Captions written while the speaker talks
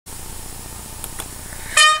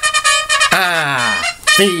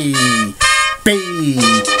AVBN,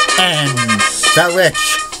 the Rich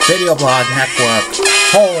Video Blog Network,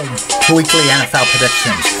 home to weekly NFL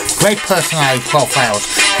predictions, great personality profiles,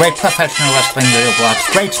 great professional wrestling video blogs,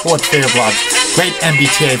 great sports video blogs, great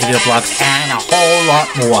MBTA video blogs, and a whole lot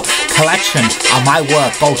more. Collection of my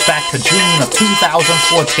work goes back to June of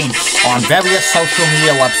 2014 on various social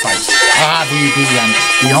media websites. RVBN,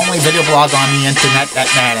 the only video blog on the internet that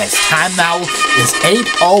matters. Time now is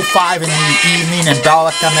 8:05 in the evening in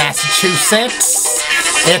Bellica, Massachusetts.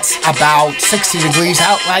 It's about 60 degrees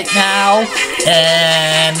out right now,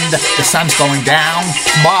 and the sun's going down.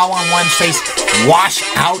 Tomorrow on Wednesday's wash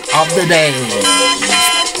out of the day.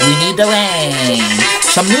 We need the rain.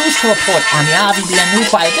 Some news to report on the RVBN News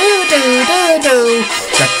by the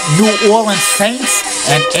New Orleans Saints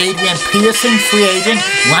and Adrian Peterson, free agent,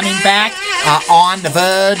 running back, are on the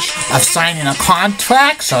verge of signing a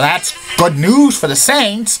contract, so that's good news for the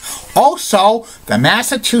Saints. Also, the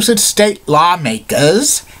Massachusetts state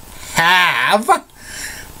lawmakers have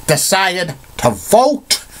decided to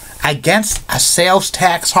vote against a sales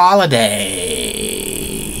tax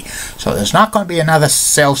holiday. So there's not going to be another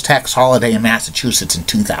sales tax holiday in Massachusetts in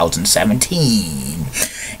 2017.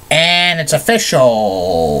 And it's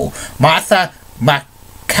official. Martha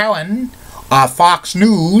McCallum of Fox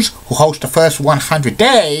News, who hosts the first 100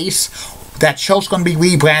 Days, that show's going to be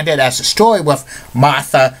rebranded as A Story with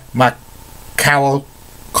Martha McCallum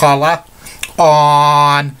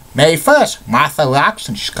on May 1st. Martha rocks,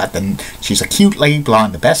 and she's a cute lady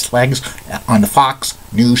blonde, the best legs on the Fox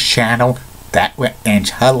News channel. And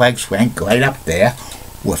her legs rank right up there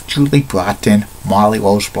with Julie Broughton, Molly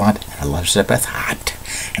Roseblond, and Elizabeth Hart.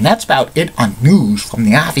 And that's about it on news from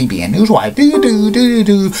the RVBN Newswire.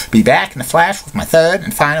 Be back in a flash with my third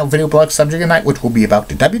and final video blog subject tonight, which will be about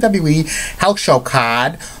the WWE House Show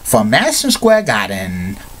card from Madison Square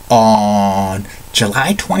Garden on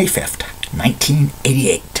July 25th,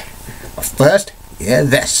 1988. But first, hear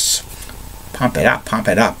this. Pump it up, pump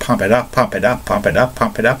it up, pump it up, pump it up, pump it up,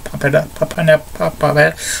 pump it up, pump it up, pump it up, pump it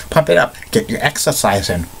up, pump it up. Get your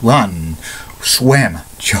exercise in. Run, swim,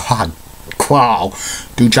 jog, crawl,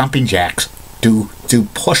 do jumping jacks, do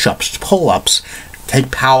push-ups, pull-ups,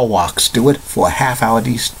 take power walks. Do it for a half hour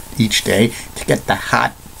each day to get the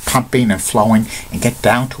heart pumping and flowing and get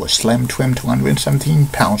down to a slim, trim 217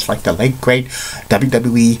 pounds like the late great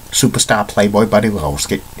WWE superstar Playboy Buddy Rose.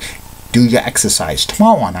 Do your exercise.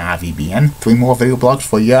 Tomorrow on RVBN, 3 more video blogs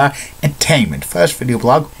for your entertainment. First video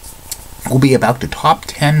blog will be about the top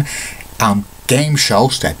 10 game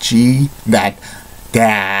shows that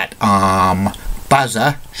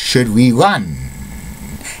Buzzer should rerun.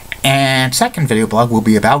 And second video blog will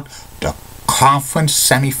be about the conference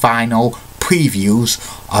semifinal previews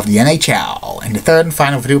of the NHL. And the third and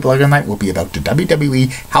final video blog tonight will be about the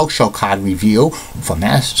WWE House Show card review for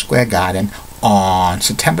Madison Square Garden on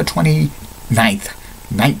September 29th,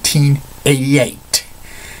 1988.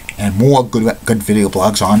 And more good video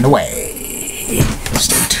blogs on the way.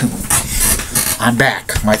 Stay tuned. I'm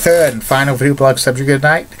back. My third and final video blog subject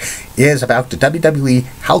tonight is about the WWE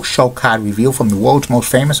House Show card review from the world's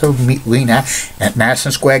most famous arena at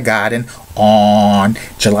Madison Square Garden on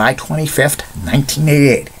July 25th,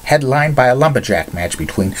 1988. Headlined by a lumberjack match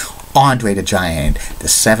between Andre the Giant, the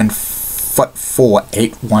 7'4",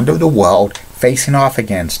 8 wonder of the world, facing off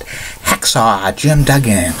against Hacksaw Jim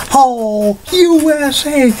Duggan. Oh,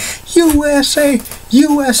 USA, USA,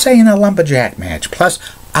 USA in a lumberjack match, plus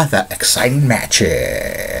other exciting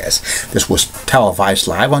matches. This was televised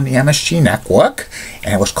live on the MSG network,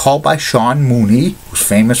 and it was called by Sean Mooney, who's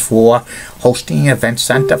famous for hosting an event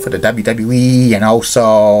center for the WWE, and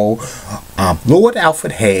also Lord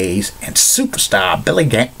Alfred Hayes and superstar Billy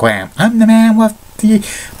Graham. I'm the man with the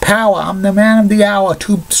power, I'm the man of the hour,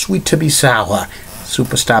 too sweet to be sour.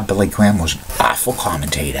 Superstar Billy Graham was an awful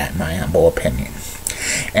commentator, in my humble opinion.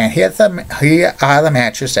 And here are the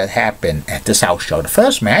matches that happened at this house show. The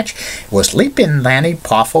first match was Leaping Lanny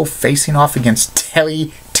Poffo facing off against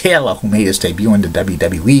Terry Taylor, who made his debut in the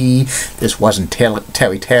WWE. This wasn't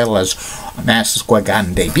Terry Taylor's Madison Square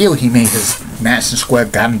Garden debut. He made his Madison Square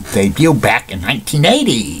Garden debut back in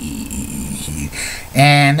 1980.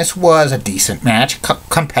 And this was a decent match,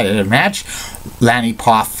 competitive match. Lanny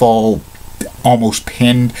Poffo almost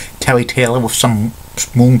pinned Terry Taylor with some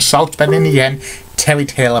moonsaults, but in the end, Terry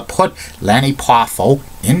Taylor put Lanny Poffo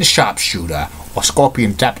in the sharpshooter, or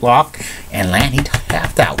scorpion deathlock, and Lanny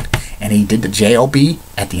tapped out. And he did the JOB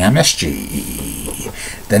at the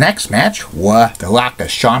MSG. The next match were the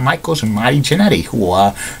Rockers, Shawn Michaels and Marty Jannetty, who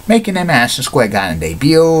were making their Madison Square Garden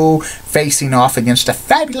debut, facing off against the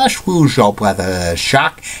fabulous Rougeau brothers,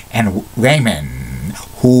 Jacques and Raymond,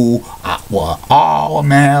 who were all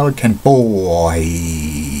American boys.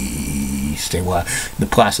 They were in the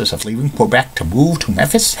process of leaving Quebec to move to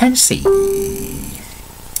Memphis, Tennessee.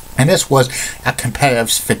 And this was a competitive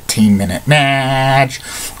 15-minute match.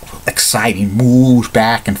 Exciting moves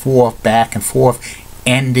back and forth,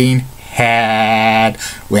 ending had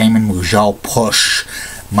Raymond Rougeau push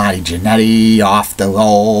Marty Jannetty off the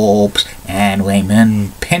ropes, and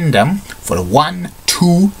Raymond pinned him for the 1,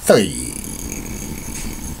 2, 3.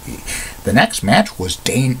 The next match was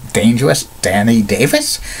Dangerous Danny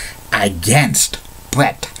Davis against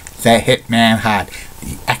Bret the Hitman Hart.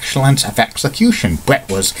 The excellence of execution. Bret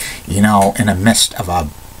was, in the midst of a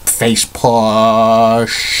face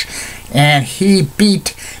push, and he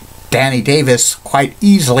beat Danny Davis quite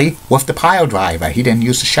easily with the pile driver. He didn't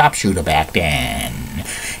use the sharpshooter back then.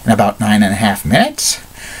 In about 9.5 minutes,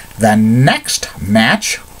 the next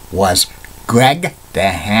match was Greg the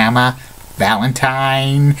Hammer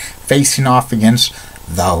Valentine facing off against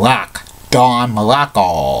The Rock, Don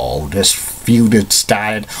Morocco. This feud had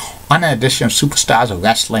started on an edition of Superstars of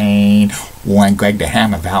Wrestling when Greg the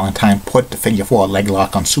Hammer Valentine put the figure 4 leg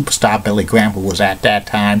lock on superstar Billy Graham, who was at that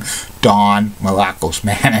time Don Morocco's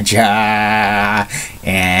manager.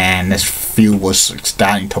 And this feud was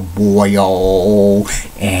starting to boil.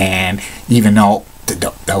 And even though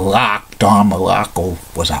the Rock, Don Morocco,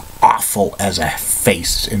 was awful as a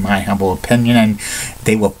face, in my humble opinion, and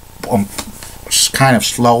they were kind of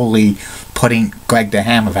slowly putting Greg the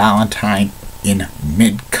Hammer Valentine in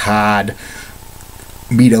mid-card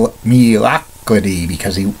mediocrity,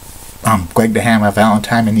 because Greg the Hammer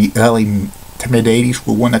Valentine in the early to mid-80s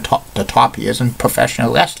would win the top years in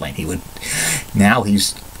professional wrestling. Now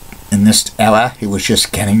he's in this era, he was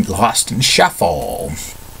just getting lost in shuffle.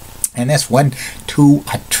 And this went to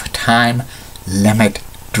a time limit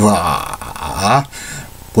draw,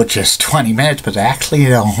 which is 20 minutes, but actually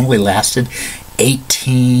it only lasted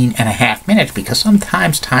 18.5 minutes, because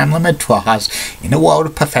sometimes time limit draws in the world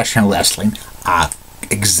of professional wrestling are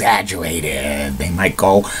exaggerated. They might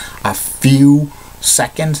go a few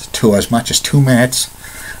seconds to as much as 2 minutes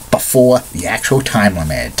before the actual time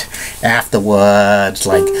limit. Afterwards,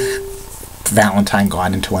 like, Valentine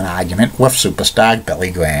got into an argument with superstar Billy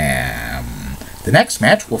Graham. The next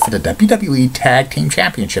match was for the WWE Tag Team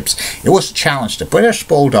Championships. It was a challenge to British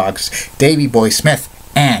Bulldogs, Davey Boy Smith,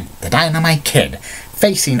 and the Dynamite Kid,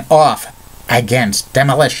 facing off against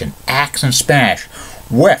Demolition, Axe and Smash,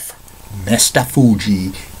 with Mr.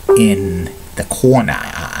 Fuji in the corner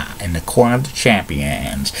of the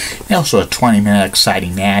champions. It also a 20-minute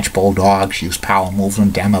exciting match. Bulldogs used power moves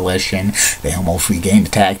on Demolition. They almost regained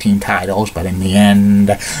the tag team titles, but in the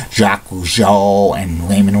end, Jacques Rougeau and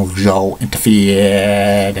Raymond Rougeau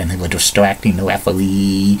interfered, and they were distracting the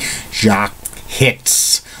referee. Jacques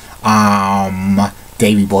hits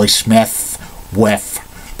Davey Boy Smith with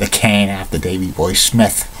the cane after Davey Boy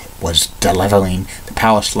Smith was delivering the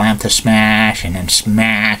power slam to Smash, and then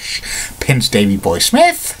Smash pins Davey Boy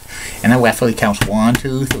Smith, and the referee counts 1,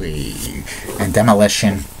 2, 3, and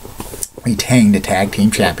Demolition retained the tag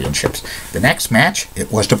team championships. The next match,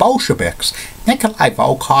 it was the Bolsheviks, Nikolai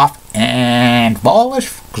Volkov and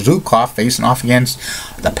Boris Zukov, facing off against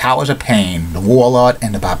the Powers of Pain, the Warlord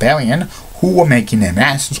and the Barbarian, who were making their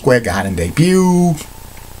Madison Square Garden debut.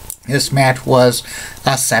 This match was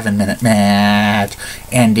a 7-minute match.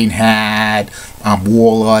 Ending had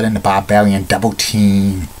Warlord and the Barbarian double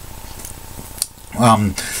team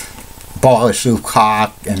Boris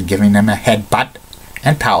Zukov and giving them a headbutt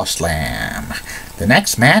and power slam. The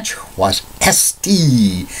next match was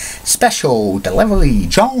SD Special Delivery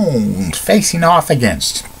Jones facing off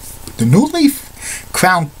against the newly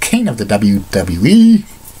crowned king of the WWE,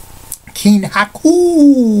 King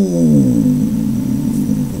Haku.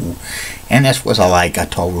 And this was like a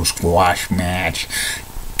total squash match.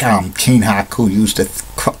 King Haku used a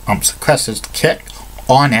successive kick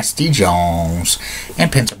on SD Jones and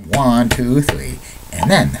pins him 1, 2, 3. And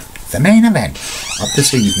then the main event of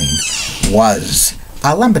this evening was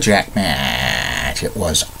a lumberjack match. It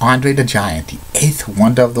was Andre the Giant, the 8th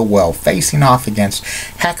wonder of the world, facing off against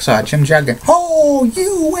Hacksaw Jim Duggan. Oh,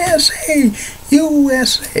 USA!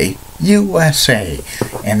 USA! USA!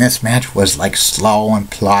 And this match was like slow and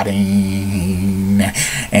plodding,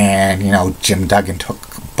 and Jim Duggan took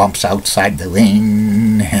bumps outside the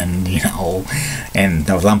ring, and and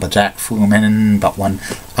the lumberjack threw him in, but when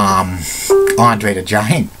Andre the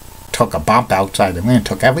Giant took a bump outside the ring and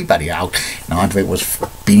took everybody out, and Andre was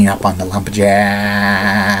beating up on the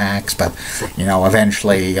lumberjacks, but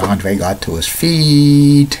eventually Andre got to his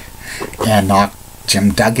feet and knocked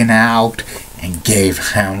Jim Duggan out and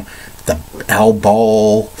gave him the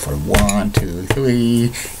elbow for 1, 2,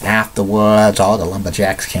 1993. Afterwards, all the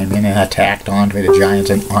lumberjacks came in and attacked Andre the Giant,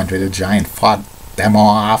 and Andre the Giant fought them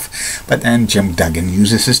off. But then Jim Duggan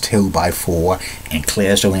uses his 2x4 and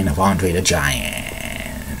clears the lane of Andre the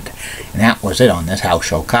Giant. And that was it on this house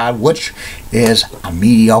show card, which is a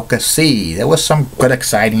mediocre C. There was some good,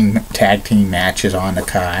 exciting tag team matches on the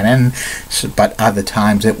card, but other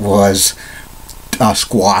times it was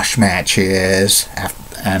squash matches,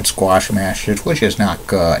 which is not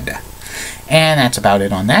good. And that's about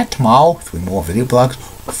it on that. Tomorrow, 3 more video blogs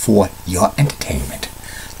for your entertainment.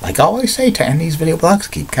 Like I always say to end these video blogs,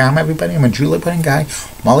 keep calm, everybody. I'm a Julie Pudding Guy.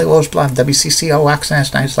 Molly Roseblum, WCCO,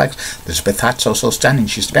 Access, nice legs. Elizabeth Hart, so stunning.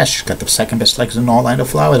 She's the best. She's got the second best legs in Orlando,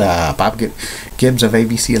 Florida. Bob Gibbs of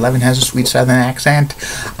ABC 11 has a sweet southern accent.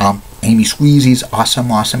 Amy Squeezy's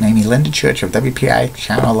awesome. Amy Linda Church of WPI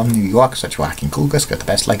Channel 11 New York, such rocking cougars, got the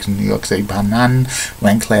best legs in New York City, bar none.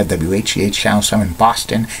 Len Claire, WHEH Channel 7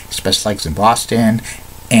 Boston, his best legs in Boston.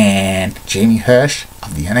 And Jamie Hirsch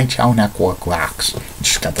of the NHL Network rocks.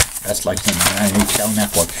 She's got the best legs in the NHL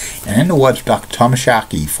Network. And in the words of Dr. Thomas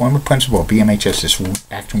Sharkey, former principal of BMHS, this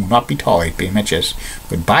action will not be tolerated, BMHS.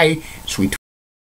 Goodbye, sweet